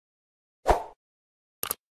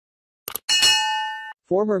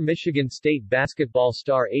Former Michigan State basketball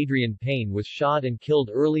star Adreian Payne was shot and killed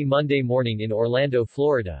early Monday morning in Orlando,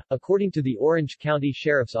 Florida, according to the Orange County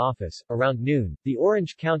Sheriff's Office. Around noon, the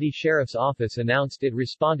Orange County Sheriff's Office announced it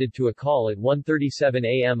responded to a call at 1:37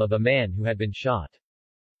 a.m. of a man who had been shot.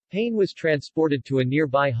 Payne was transported to a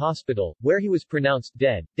nearby hospital, where he was pronounced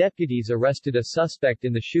dead. Deputies arrested a suspect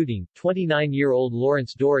in the shooting, 29-year-old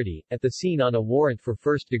Lawrence Doherty, at the scene on a warrant for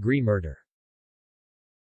first-degree murder.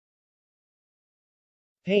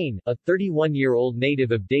 Payne, a 31-year-old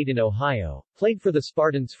native of Dayton, Ohio, played for the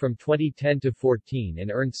Spartans from 2010 to 14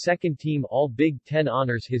 and earned second-team All-Big Ten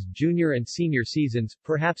honors his junior and senior seasons.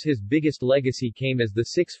 Perhaps his biggest legacy came as the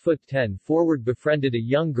 6'10" forward befriended a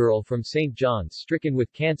young girl from St. John's stricken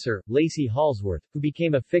with cancer, Lacey Hallsworth, who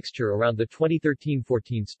became a fixture around the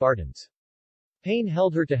 2013-14 Spartans. Payne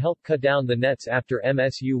held her to help cut down the nets after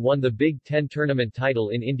MSU won the Big Ten tournament title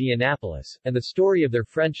in Indianapolis, and the story of their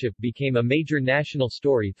friendship became a major national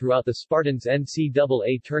story throughout the Spartans'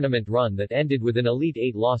 NCAA tournament run that ended with an Elite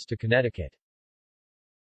Eight loss to Connecticut.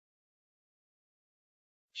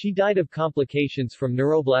 She died of complications from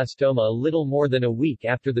neuroblastoma a little more than a week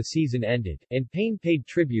after the season ended, and Payne paid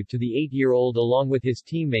tribute to the 8-year-old along with his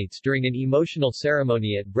teammates during an emotional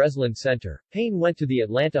ceremony at Breslin Center. Payne went to the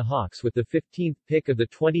Atlanta Hawks with the 15th pick of the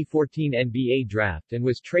 2014 NBA draft and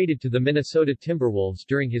was traded to the Minnesota Timberwolves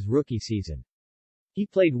during his rookie season. He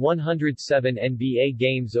played 107 NBA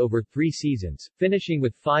games over 3 seasons, finishing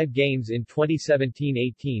with 5 games in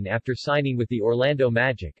 2017-18 after signing with the Orlando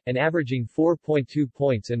Magic, and averaging 4.2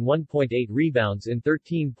 points and 1.8 rebounds in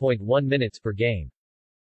 13.1 minutes per game.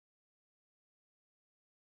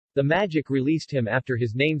 The Magic released him after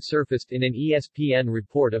his name surfaced in an ESPN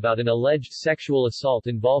report about an alleged sexual assault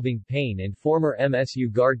involving Payne and former MSU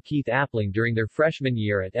guard Keith Appling during their freshman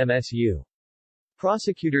year at MSU.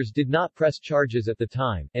 Prosecutors did not press charges at the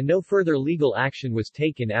time, and no further legal action was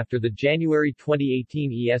taken after the January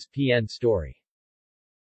 2018 ESPN story.